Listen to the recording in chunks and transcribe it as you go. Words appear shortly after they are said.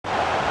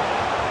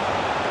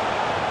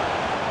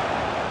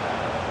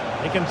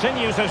He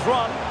continues his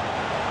run.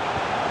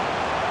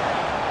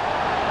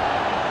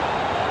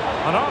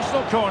 An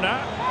Arsenal corner.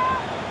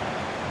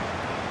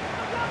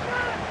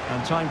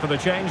 And time for the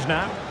change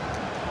now.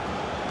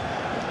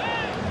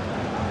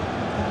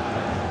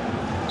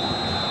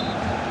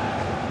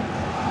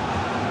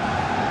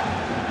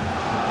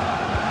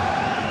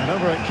 And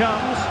over it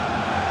comes.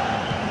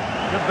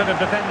 Good bit of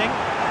defending.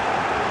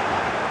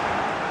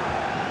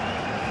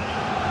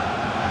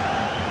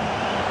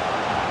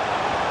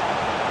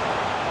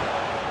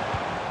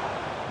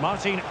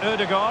 Martin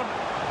Ødegaard.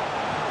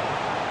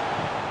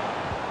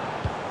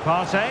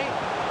 Partey.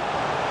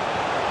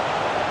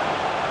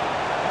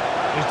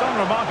 He's done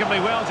remarkably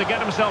well to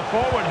get himself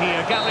forward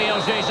here, Gabriel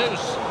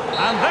Jesus.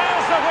 And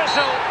there's the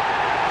whistle.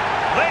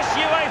 This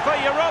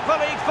UEFA Europa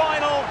League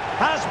final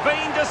has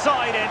been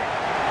decided.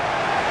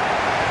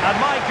 And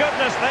my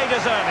goodness, they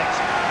deserve it.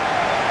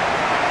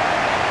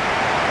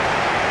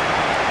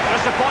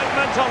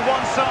 Disappointment on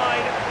one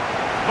side,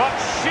 but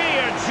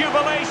sheer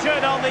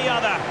jubilation on the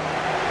other.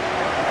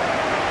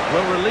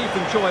 Well, relief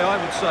and joy, I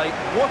would say.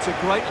 What a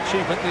great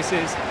achievement this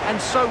is,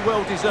 and so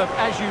well deserved,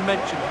 as you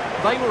mentioned.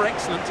 They were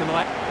excellent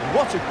tonight.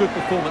 What a good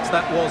performance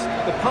that was.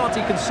 The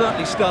party can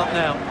certainly start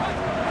now.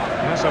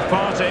 That's a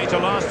party to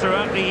last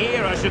throughout the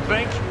year, I should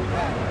think.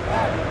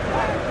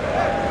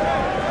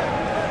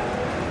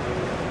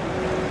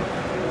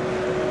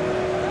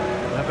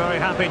 They're very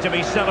happy to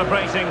be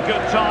celebrating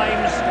good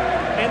times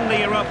in the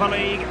Europa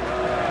League.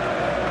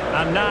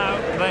 And now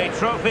the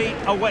trophy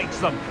awaits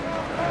them.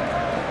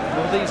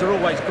 Well, these are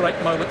always great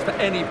moments for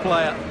any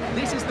player.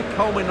 This is the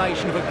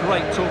culmination of a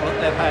great tournament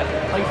they've had.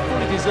 They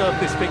fully deserve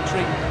this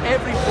victory.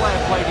 Every player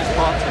played his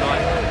part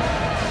tonight.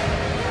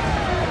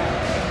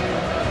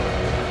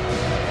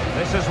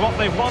 This is what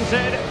they've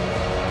wanted.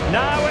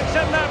 Now it's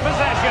in their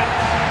possession.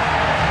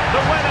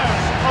 The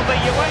winners of the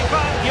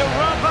UEFA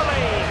Europa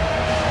League.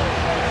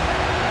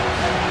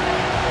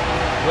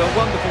 Well,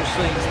 wonderful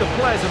scenes. The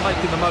players are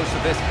making the most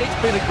of this. It's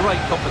been a great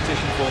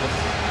competition for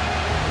them.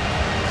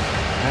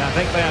 I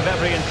think they have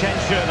every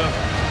intention of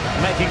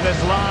making this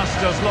last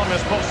as long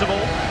as possible.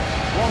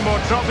 One more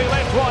trophy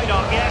left, why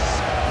not? Yes.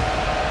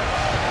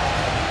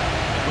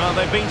 Well,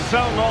 they've been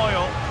so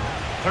loyal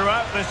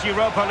throughout this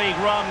Europa League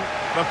run,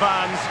 the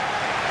fans,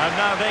 and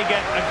now they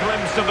get a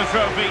glimpse of the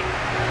trophy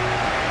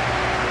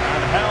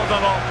and held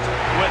aloft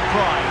with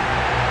pride.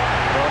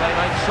 Well, they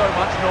made so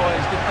much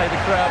noise, didn't they,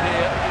 the crowd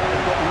here?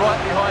 They've got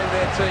right behind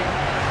their team.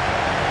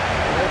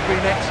 They've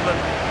been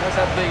excellent, as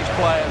have these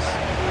players.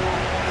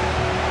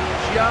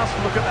 Just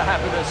look at the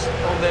happiness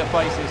on their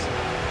faces.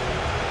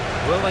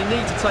 Well, they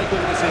need to take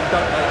all this in,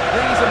 don't they?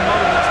 These are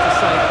moments